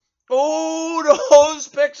Oh, those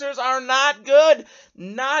pictures are not good.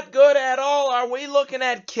 Not good at all. Are we looking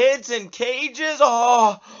at kids in cages?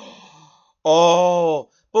 Oh.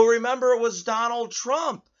 But remember, it was Donald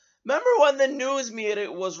Trump. Remember when the news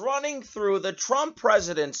media was running through the Trump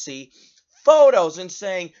presidency photos and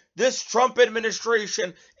saying this Trump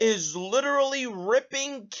administration is literally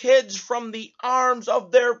ripping kids from the arms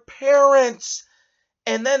of their parents.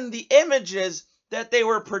 And then the images that they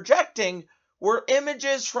were projecting were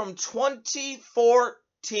images from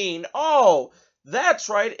 2014. Oh, that's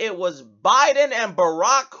right. It was Biden and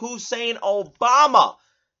Barack Hussein Obama.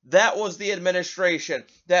 That was the administration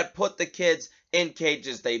that put the kids in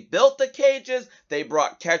cages. They built the cages. They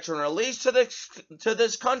brought catch and release to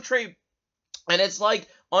this country. And it's like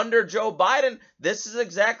under Joe Biden, this is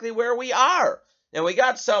exactly where we are. And we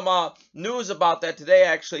got some news about that today,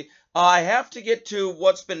 actually. I have to get to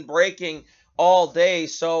what's been breaking all day.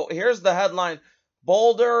 So here's the headline.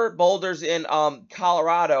 Boulder's in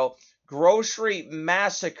Colorado. Grocery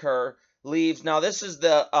massacre leaves. Now, this is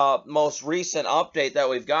the most recent update that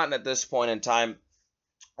we've gotten at this point in time.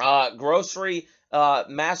 Grocery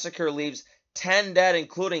massacre leaves 10 dead,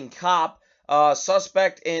 including cop.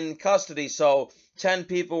 Suspect in custody. So 10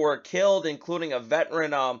 people were killed, including a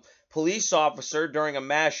veteran police officer during a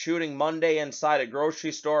mass shooting Monday inside a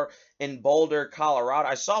grocery store in Boulder, Colorado.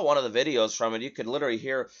 I saw one of the videos from it. You could literally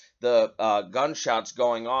hear the gunshots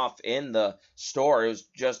going off in the store. It was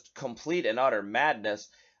just complete and utter madness.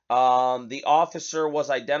 The officer was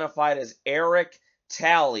identified as Eric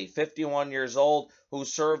Talley, 51 years old, who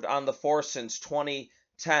served on the force since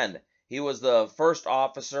 2010. He was the first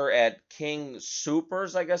officer at King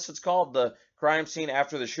Soopers, I guess it's called, the crime scene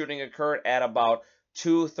after the shooting occurred at about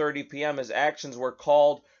 2:30 p.m. His actions were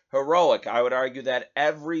called heroic. I would argue that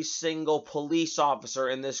every single police officer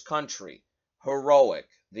in this country, heroic.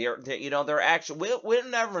 Their action, we'll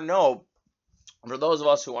never know, for those of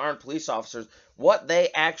us who aren't police officers, what they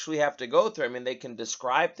actually have to go through. I mean, they can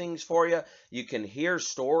describe things for you. You can hear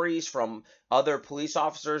stories from other police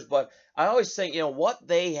officers, but I always think, what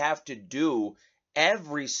they have to do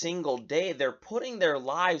every single day, they're putting their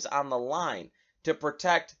lives on the line to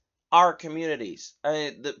protect our communities. I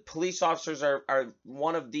mean, the police officers are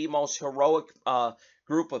one of the most heroic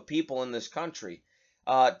group of people in this country.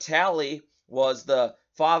 Talley was the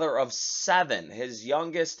father of 7. His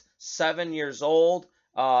youngest, 7 years old.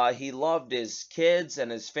 He loved his kids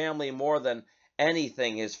and his family more than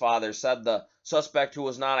anything, his father said. The suspect, who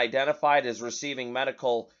was not identified, is receiving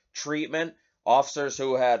medical treatment. Officers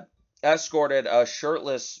who had escorted a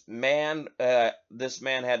shirtless man, this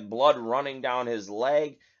man had blood running down his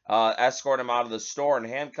leg, escorted him out of the store in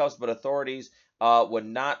handcuffs, but authorities would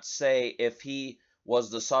not say if he was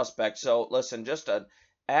the suspect. So listen, just an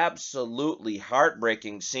absolutely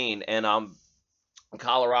heartbreaking scene in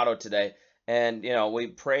Colorado today. And, we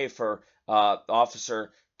pray for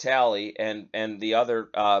Officer Talley and the other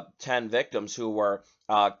 10 victims who were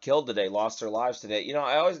killed today, lost their lives today.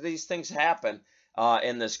 These things happen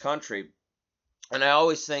in this country. And I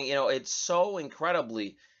always think, it's so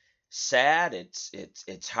incredibly sad.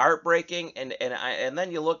 It's heartbreaking. And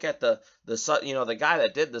then you look at the guy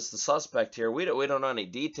that did this, the suspect here. We don't know any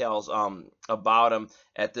details about him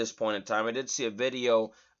at this point in time. I did see a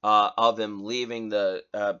video of him leaving the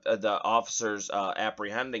officers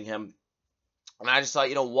apprehending him, and I just thought,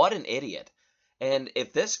 what an idiot. And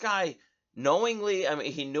if this guy knowingly, I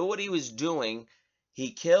mean, he knew what he was doing.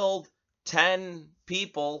 He killed 10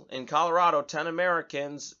 people in Colorado, 10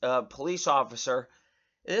 Americans, police officer.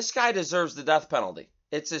 This guy deserves the death penalty.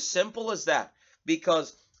 It's as simple as that,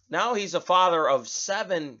 because now he's a father of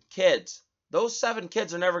 7 kids. Those 7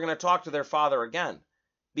 kids are never going to talk to their father again,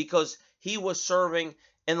 because he was serving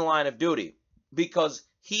in the line of duty, because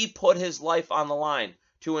he put his life on the line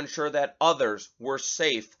to ensure that others were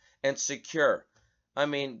safe and secure. I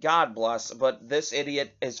mean, God bless, but this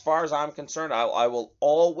idiot, as far as I'm concerned, I will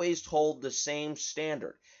always hold the same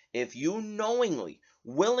standard. If you knowingly,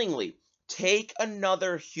 willingly take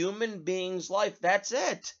another human being's life, that's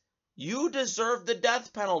it. You deserve the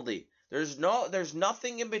death penalty. There's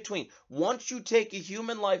nothing in between. Once you take a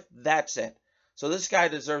human life, that's it. So this guy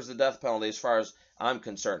deserves the death penalty as far as I'm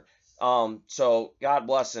concerned. So God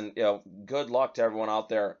bless, and good luck to everyone out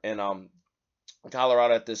there in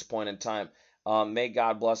Colorado at this point in time. May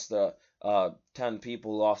God bless the 10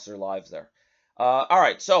 people who lost their lives there. All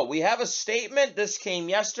right, so we have a statement. This came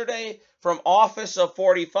yesterday from Office of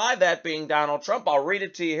 45, that being Donald Trump. I'll read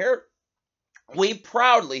it to you here. We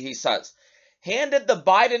proudly, he says, handed the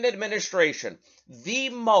Biden administration the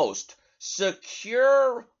most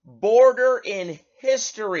secure border in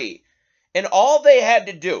history. And all they had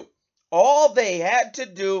to do All they had to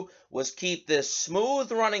do was keep this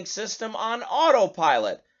smooth running system on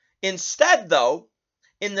autopilot. Instead, though,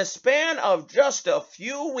 in the span of just a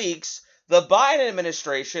few weeks, the Biden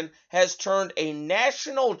administration has turned a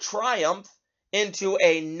national triumph into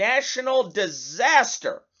a national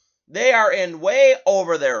disaster. They are in way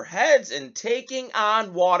over their heads and taking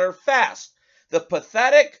on water fast. The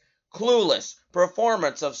pathetic, clueless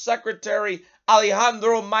performance of Secretary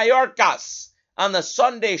Alejandro Mayorkas on the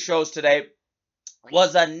Sunday shows today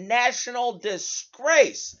was a national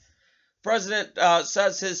disgrace. President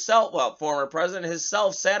says former president, his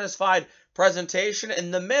self-satisfied presentation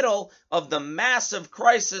in the middle of the massive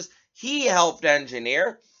crisis he helped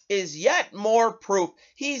engineer is yet more proof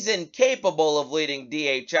he's incapable of leading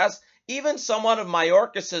DHS. Even someone of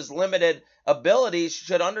Mayorkas's limited abilities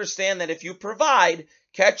should understand that if you provide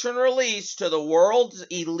catch and release to the world's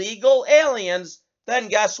illegal aliens, then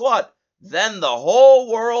guess what? Then the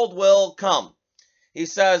whole world will come. He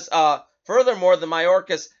says, furthermore, the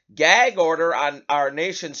Mayorkas gag order on our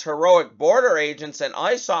nation's heroic border agents and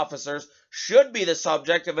ICE officers should be the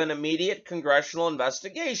subject of an immediate congressional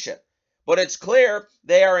investigation. But it's clear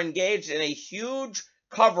they are engaged in a huge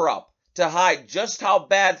cover-up to hide just how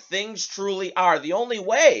bad things truly are. The only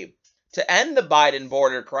way to end the Biden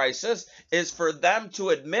border crisis is for them to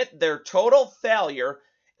admit their total failure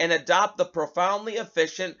and adopt the profoundly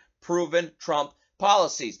efficient, proven Trump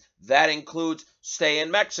policies. That includes stay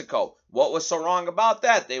in Mexico. What was so wrong about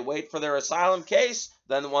that? They wait for their asylum case,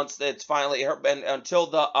 then once it's finally heard, and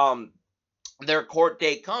until their court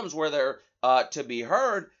date comes where they're to be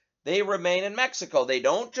heard, they remain in Mexico. They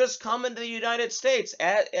don't just come into the United States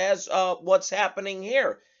as what's happening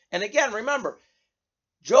here. And again, remember,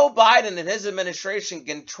 Joe Biden and his administration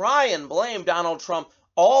can try and blame Donald Trump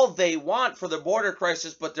all they want for the border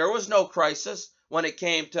crisis, but there was no crisis when it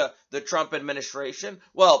came to the Trump administration.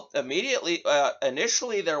 Well,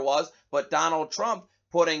 initially there was, but Donald Trump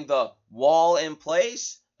putting the wall in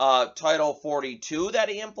place, Title 42 that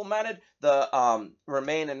he implemented, the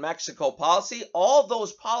Remain in Mexico policy, all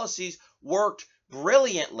those policies worked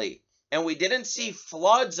brilliantly. And we didn't see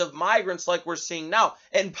floods of migrants like we're seeing now.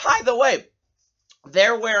 And by the way,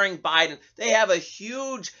 they're wearing Biden. They have a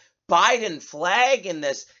huge Biden flag in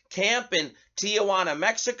this camp in Tijuana,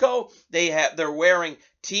 Mexico. They're wearing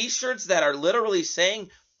t-shirts that are literally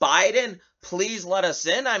saying, Biden, please let us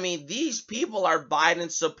in. I mean, these people are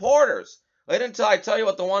Biden supporters. Wait until I tell you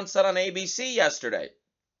what the one said on ABC yesterday.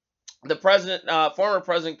 The former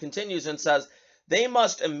president continues and says, they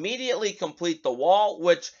must immediately complete the wall,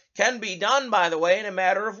 which can be done, by the way, in a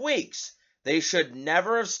matter of weeks. They should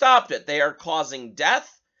never have stopped it. They are causing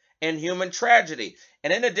death and human tragedy.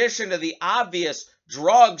 And in addition to the obvious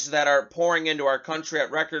drugs that are pouring into our country at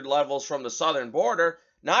record levels from the southern border,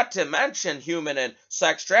 not to mention human and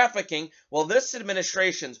sex trafficking, well, this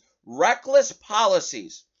administration's reckless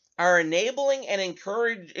policies are enabling and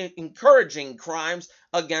encouraging crimes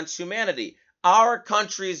against humanity. Our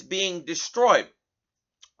country is being destroyed.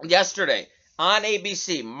 Yesterday on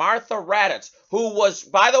ABC, Martha Raddatz, who was,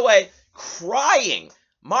 by the way, crying.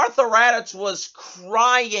 Martha Raddatz was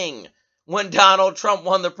crying when Donald Trump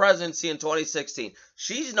won the presidency in 2016.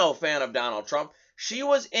 She's no fan of Donald Trump. She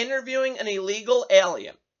was interviewing an illegal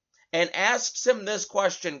alien and asks him this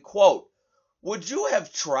question, quote, would you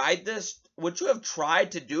have tried this? Would you have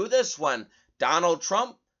tried to do this when Donald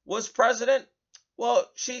Trump was president? Well,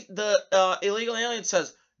 the illegal alien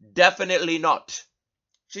says, definitely not.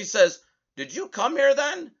 She says, did you come here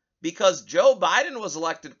then because Joe Biden was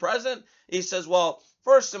elected president? He says, well,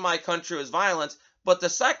 first in my country was violence, but the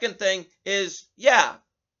second thing is, yeah,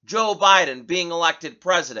 Joe Biden being elected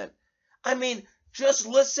president. I mean, just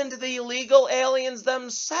listen to the illegal aliens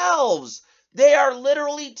themselves. They are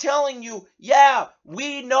literally telling you, yeah,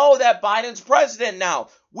 we know that Biden's president now.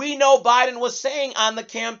 We know Biden was saying on the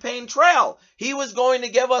campaign trail, he was going to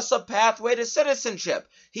give us a pathway to citizenship.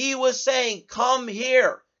 He was saying, come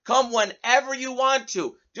here, come whenever you want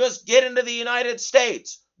to. Just get into the United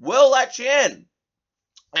States. We'll let you in.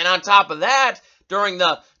 And on top of that, during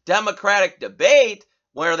the Democratic debate,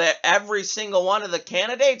 where every single one of the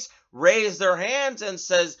candidates raised their hands and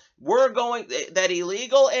says, that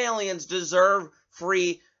illegal aliens deserve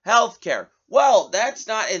free health care. Well, that's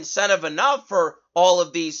not incentive enough for all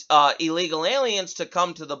of these illegal aliens to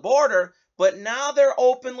come to the border, but now they're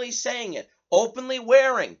openly saying it, openly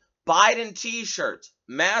wearing Biden t-shirts,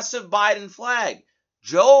 massive Biden flag.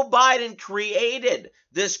 Joe Biden created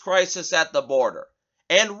this crisis at the border.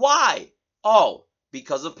 And why? Oh,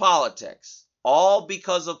 because of politics. All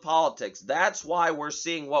because of politics. That's why we're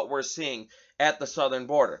seeing what we're seeing at the southern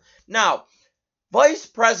border. Now, Vice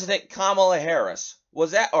President Kamala Harris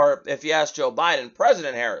was at, or if you ask Joe Biden,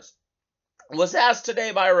 President Harris was asked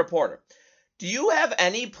today by a reporter, do you have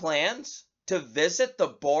any plans to visit the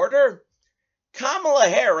border? Kamala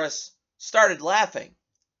Harris started laughing,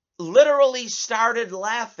 literally started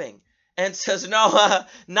laughing, and says, no,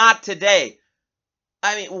 not today.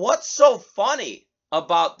 I mean, what's so funny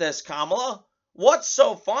about this, Kamala? What's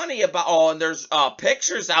so funny about, oh, and there's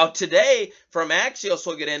pictures out today from Axios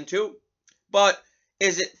we'll get into, but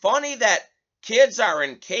is it funny that kids are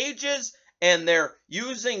in cages and they're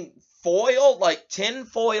using foil, like tin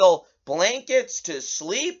foil blankets to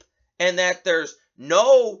sleep, and that there's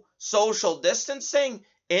no social distancing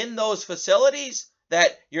in those facilities?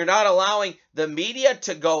 That you're not allowing the media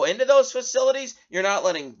to go into those facilities? You're not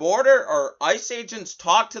letting border or ICE agents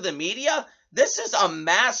talk to the media? This is a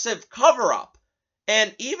massive cover up.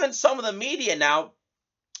 And even some of the media now,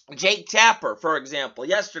 Jake Tapper, for example,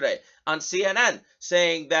 yesterday on CNN,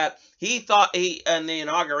 saying that he thought in the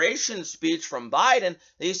inauguration speech from Biden,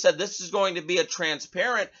 he said this is going to be a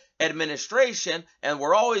transparent administration and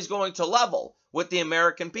we're always going to level with the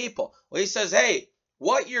American people. Well, he says, hey,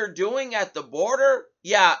 what you're doing at the border,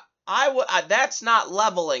 yeah, that's not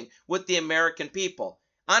leveling with the American people.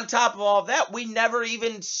 On top of all of that, we never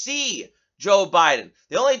even see Joe Biden.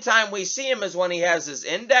 The only time we see him is when he has his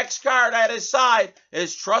index card at his side,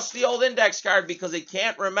 his trusty old index card, because he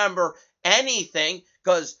can't remember anything,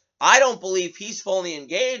 because I don't believe he's fully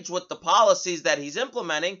engaged with the policies that he's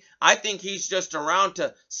implementing. I think he's just around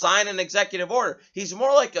to sign an executive order. He's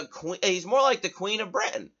more like a queen, he's more like the Queen of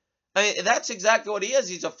Britain. I mean, that's exactly what he is.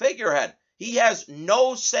 He's a figurehead. He has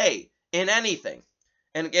no say in anything.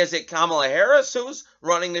 And is it Kamala Harris who's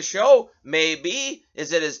running the show? Maybe.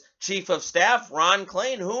 Is it his chief of staff, Ron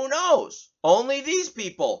Klain? Who knows? Only these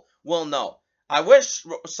people will know. I wish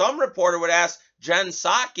some reporter would ask Jen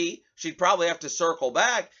Psaki. She'd probably have to circle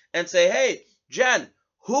back and say, hey, Jen,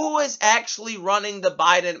 who is actually running the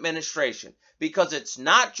Biden administration? Because it's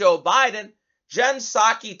not Joe Biden. Jen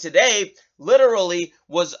Psaki today literally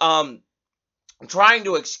was trying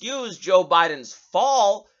to excuse Joe Biden's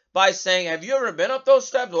fall by saying, have you ever been up those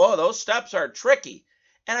steps? Oh, those steps are tricky.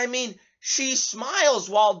 And I mean, she smiles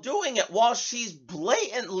while doing it, while she's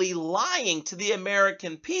blatantly lying to the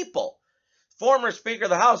American people. Former Speaker of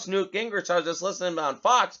the House, Newt Gingrich, I was just listening on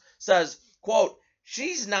Fox, says, quote,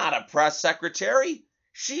 she's not a press secretary.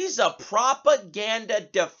 She's a propaganda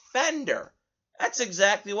defender. That's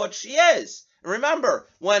exactly what she is. Remember,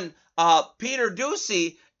 when Peter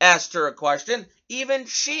Doocy asked her a question, even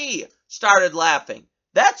she started laughing.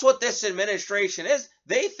 That's what this administration is.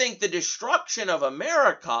 They think the destruction of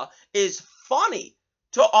America is funny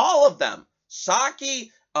to all of them.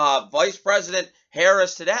 Psaki, Vice President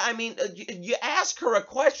Harris today, I mean, you ask her a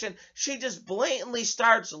question, she just blatantly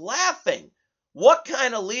starts laughing. What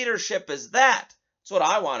kind of leadership is that? That's what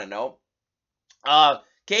I want to know.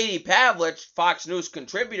 Katie Pavlich, Fox News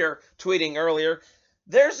contributor, tweeting earlier,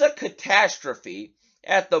 there's a catastrophe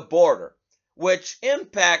at the border, which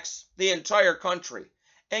impacts the entire country.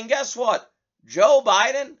 And guess what? Joe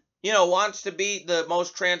Biden, wants to be the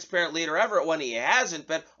most transparent leader ever when he hasn't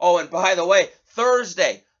been. Oh, and by the way,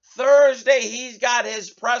 Thursday, he's got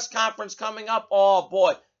his press conference coming up. Oh,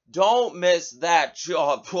 boy, don't miss that.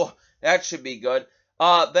 Oh, that should be good.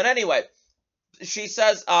 But anyway, she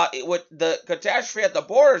says with the catastrophe at the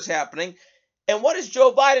border is happening. And what is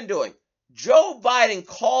Joe Biden doing? Joe Biden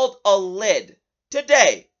called a lid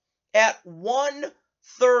today at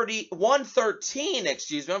 1:13,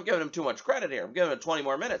 excuse me. I'm giving him too much credit here. I'm giving him 20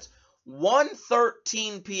 more minutes.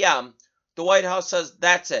 1:13 p.m., the White House says,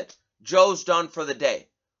 that's it. Joe's done for the day.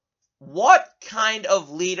 What kind of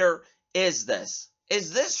leader is this?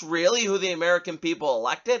 Is this really who the American people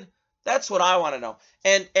elected? That's what I want to know.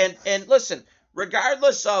 And listen,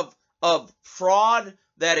 regardless of fraud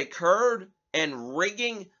that occurred and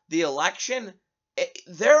rigging the election,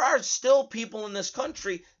 there are still people in this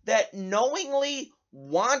country that knowingly,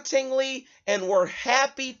 wantingly, and were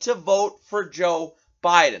happy to vote for Joe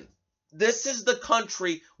Biden. This is the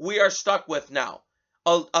country we are stuck with now.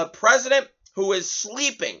 A president who is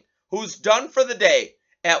sleeping, who's done for the day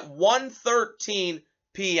at 1:13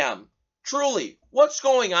 p.m. Truly, what's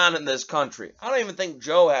going on in this country? I don't even think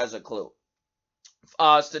Joe has a clue.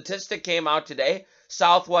 Statistic came out today.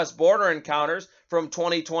 Southwest border encounters from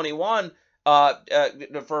 2021,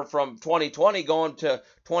 from 2020 going to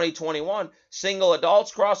 2021, single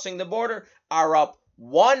adults crossing the border are up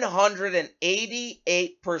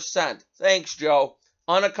 188%. Thanks, Joe.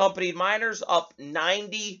 Unaccompanied minors up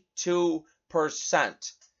 92%.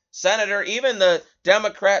 Senator, even the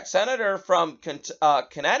Democrat senator from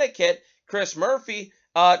Connecticut, Chris Murphy,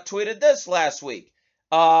 tweeted this last week.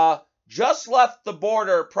 just left the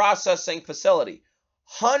border processing facility.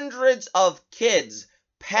 Hundreds of kids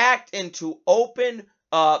packed into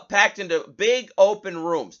big open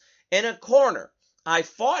rooms. In a corner, I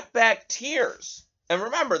fought back tears. And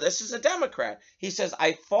remember, this is a Democrat. He says,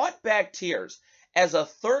 I fought back tears as a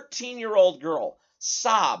 13-year-old girl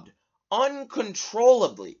sobbed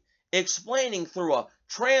uncontrollably, explaining through a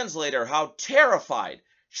translator how terrified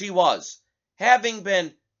she was, having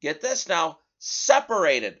been, get this now,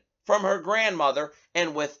 separated from her grandmother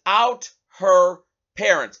and without her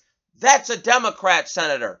parents. That's a Democrat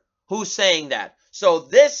senator who's saying that. So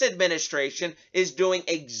this administration is doing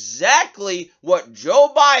exactly what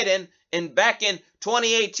Joe Biden back in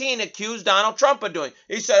 2018 accused Donald Trump of doing.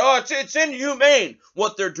 He said, oh, it's inhumane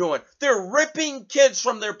what they're doing. They're ripping kids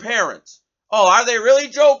from their parents. Oh, are they really,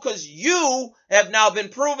 Joe? Because you have now been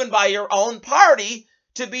proven by your own party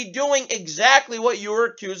to be doing exactly what you were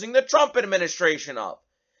accusing the Trump administration of.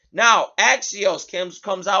 Now, Axios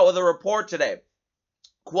comes out with a report today.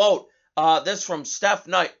 Quote, this from Steph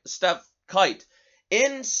Kite.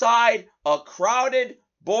 Inside a crowded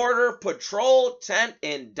Border Patrol tent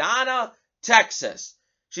in Donna, Texas.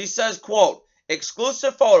 She says, quote,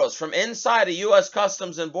 exclusive photos from inside a U.S.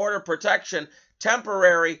 Customs and Border Protection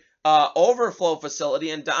temporary overflow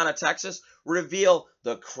facility in Donna, Texas, reveal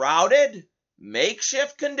the crowded,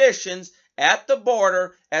 makeshift conditions at the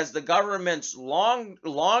border as the government's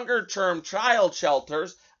longer-term child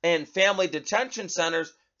shelters and family detention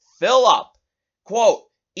centers fill up. Quote,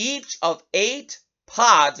 each of 8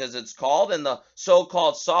 pods, as it's called, in the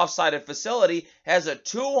so-called soft-sided facility has a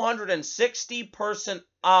 260-person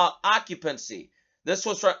occupancy. This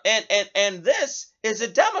was from, and this is a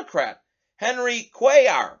Democrat. Henry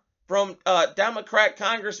Cuellar, from Democrat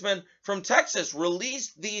congressman from Texas,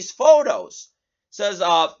 released these photos. Says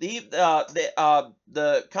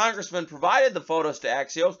the congressman provided the photos to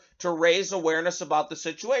Axios to raise awareness about the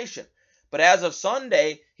situation. But as of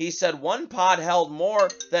Sunday, he said one pod held more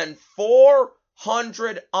than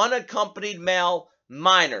 400 unaccompanied male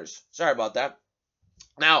minors. Sorry about that.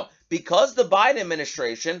 Now, because the Biden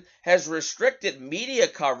administration has restricted media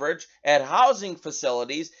coverage at housing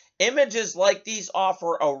facilities, images like these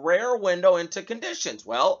offer a rare window into conditions.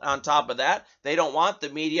 Well, on top of that, they don't want the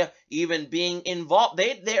media even being involved.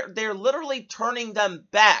 They're literally turning them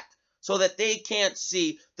back so that they can't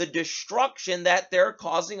see the destruction that they're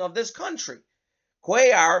causing of this country.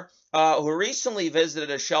 Cuellar, who recently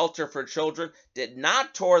visited a shelter for children, did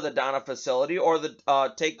not tour the Donna facility or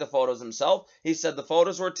take the photos himself. He said the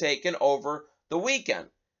photos were taken over the weekend.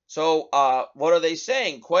 So what are they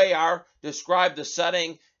saying? Cuellar described the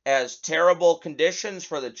setting as terrible conditions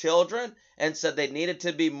for the children and said they needed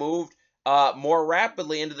to be moved more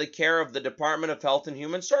rapidly into the care of the Department of Health and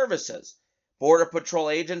Human Services. Border Patrol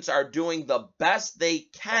agents are doing the best they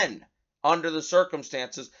can under the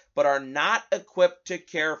circumstances, but are not equipped to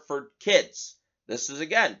care for kids. This is,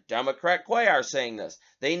 again, Democrat Cuellar saying this.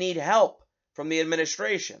 They need help from the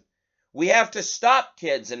administration. We have to stop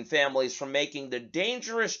kids and families from making the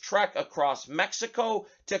dangerous trek across Mexico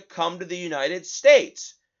to come to the United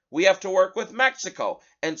States. We have to work with Mexico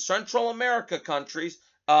and Central America countries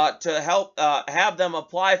to help have them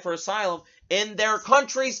apply for asylum in their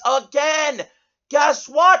countries again. Guess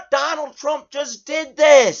what? Donald Trump just did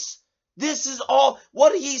this. This is all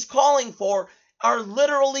what he's calling for are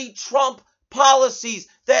literally Trump policies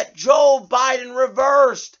that Joe Biden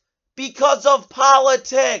reversed because of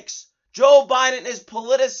politics. Joe Biden is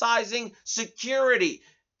politicizing security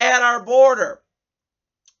at our border.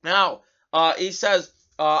 Now, he says,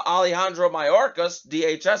 Alejandro Mayorkas,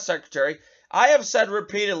 DHS Secretary, I have said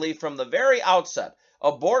repeatedly from the very outset,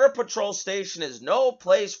 a Border Patrol station is no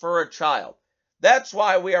place for a child. That's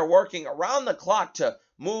why we are working around the clock to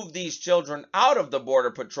move these children out of the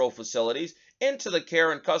Border Patrol facilities into the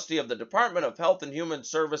care and custody of the Department of Health and Human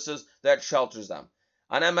Services that shelters them.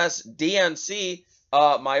 On MSDNC,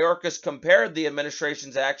 Mayorkas compared the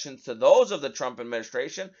administration's actions to those of the Trump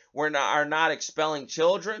administration, are not expelling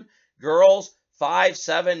children, girls 5,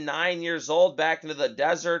 7, 9 years old back into the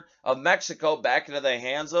desert of Mexico, back into the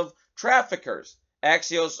hands of traffickers.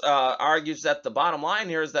 Axios argues that the bottom line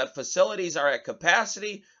here is that facilities are at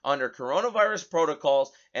capacity under coronavirus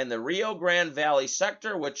protocols, and the Rio Grande Valley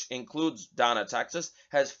sector, which includes Donna, Texas,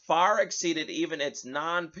 has far exceeded even its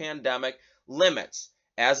non-pandemic limits.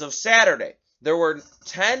 As of Saturday, there were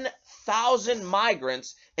 10,000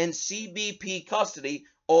 migrants in CBP custody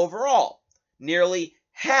overall, nearly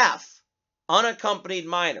half unaccompanied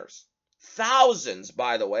minors. Thousands,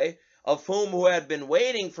 by the way, of who had been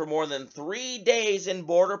waiting for more than 3 days in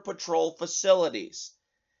Border Patrol facilities.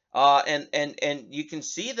 And you can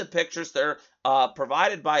see the pictures there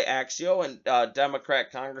provided by Axio and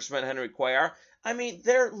Democrat Congressman Henry Cuellar. I mean,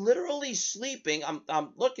 they're literally sleeping.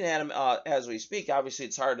 I'm looking at them as we speak. Obviously,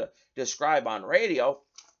 it's hard to describe on radio,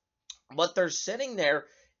 but they're sitting there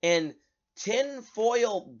in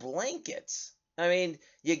tinfoil blankets. I mean,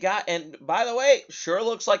 and by the way, sure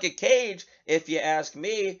looks like a cage if you ask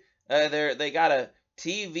me. They got a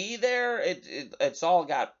TV there. It's all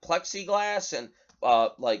got plexiglass and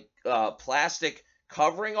plastic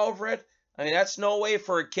covering over it. I mean, that's no way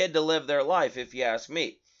for a kid to live their life, if you ask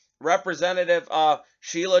me. Representative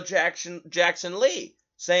Sheila Jackson Lee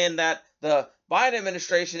saying that the Biden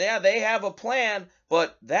administration, yeah, they have a plan,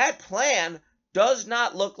 but that plan does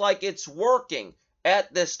not look like it's working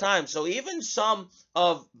at this time. So even some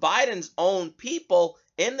of Biden's own people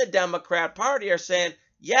in the Democrat Party are saying,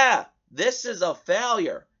 yeah, this is a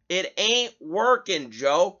failure. It ain't working,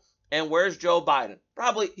 Joe. And where's Joe Biden?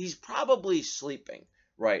 He's probably sleeping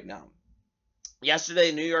right now.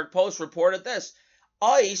 Yesterday, New York Post reported this.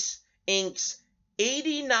 ICE inks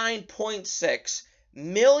 $89.6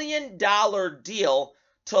 million deal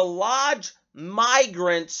to lodge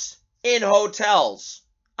migrants in hotels.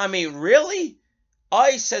 I mean, really?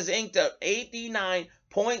 ICE has inked an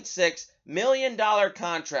 $89.6 million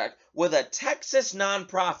contract with a Texas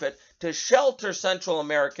nonprofit to shelter Central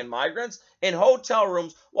American migrants in hotel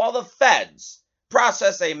rooms while the feds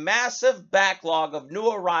process a massive backlog of new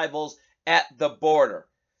arrivals at the border.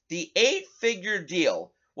 The 8-figure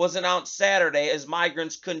deal was announced Saturday as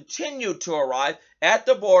migrants continue to arrive at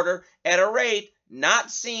the border at a rate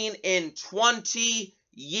not seen in 20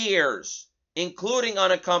 years, including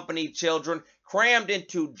unaccompanied children crammed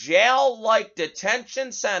into jail-like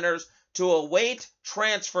detention centers to await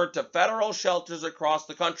transfer to federal shelters across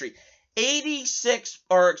the country.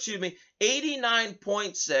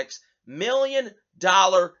 $89.6 million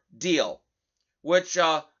deal, which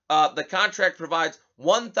the contract provides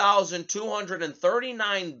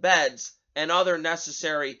 1,239 beds and other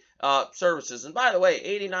necessary services. And by the way,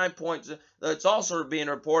 89 points, it's also being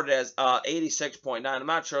reported as 86.9. I'm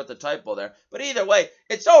not sure what the typo there. But either way,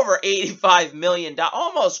 it's over $85 million,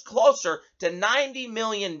 almost closer to $90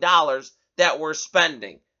 million that we're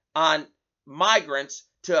spending on migrants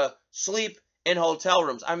to sleep in hotel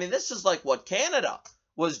rooms. I mean, this is like what Canada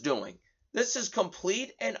was doing. This is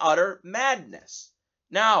complete and utter madness.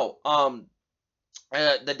 Now,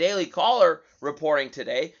 the Daily Caller reporting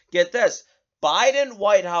today, get this, Biden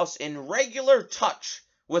White House in regular touch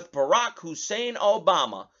with Barack Hussein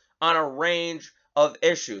Obama on a range of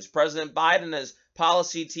issues. President Biden and his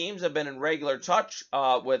policy teams have been in regular touch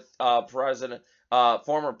with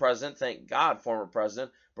former president, thank God, former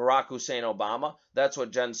president, Barack Hussein Obama. That's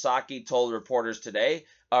what Jen Psaki told reporters today.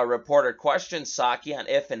 A reporter questioned Psaki on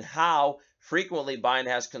if and how frequently Biden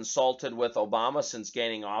has consulted with Obama since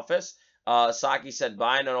gaining office. Psaki said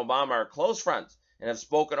Biden and Obama are close friends and have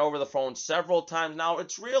spoken over the phone several times. Now,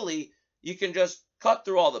 it's really, you can just cut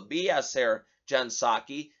through all the BS here, Jen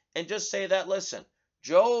Psaki, and just say that, listen,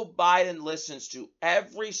 Joe Biden listens to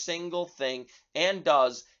every single thing and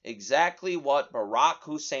does exactly what Barack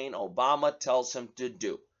Hussein Obama tells him to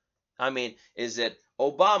do. I mean, is it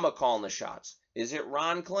Obama calling the shots? Is it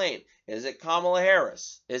Ron Klain? Is it Kamala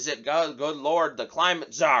Harris? Is it, good Lord, the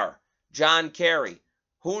climate czar, John Kerry?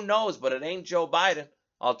 Who knows, but it ain't Joe Biden.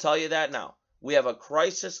 I'll tell you that now. We have a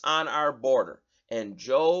crisis on our border, and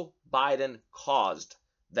Joe Biden caused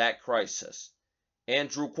that crisis.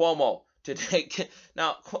 Andrew Cuomo today.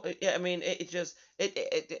 Now, I mean,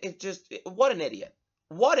 what an idiot.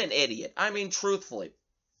 What an idiot. I mean, truthfully,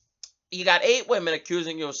 you got 8 women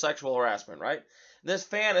accusing you of sexual harassment, right? This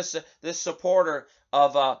supporter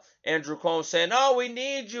of Andrew Cuomo saying, "No, we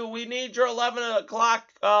need you. We need your 11 o'clock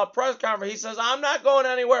press conference." He says, "I'm not going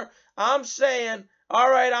anywhere. I'm saying, all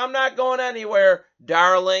right, I'm not going anywhere,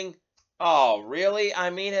 darling." Oh, really?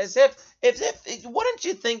 I mean, as if wouldn't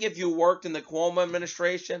you think if you worked in the Cuomo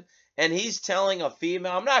administration and he's telling a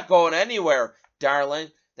female, "I'm not going anywhere,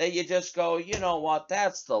 darling," that you just go, you know what?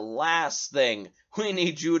 That's the last thing we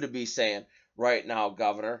need you to be saying right now,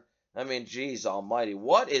 Governor. I mean, geez almighty,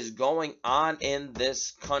 what is going on in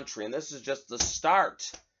this country? And this is just the start.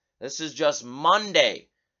 This is just Monday,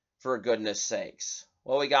 for goodness sakes.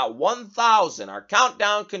 Well, we got 1,000. Our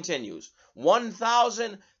countdown continues.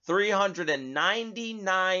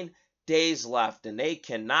 1,399 days left, and they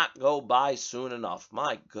cannot go by soon enough.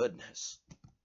 My goodness.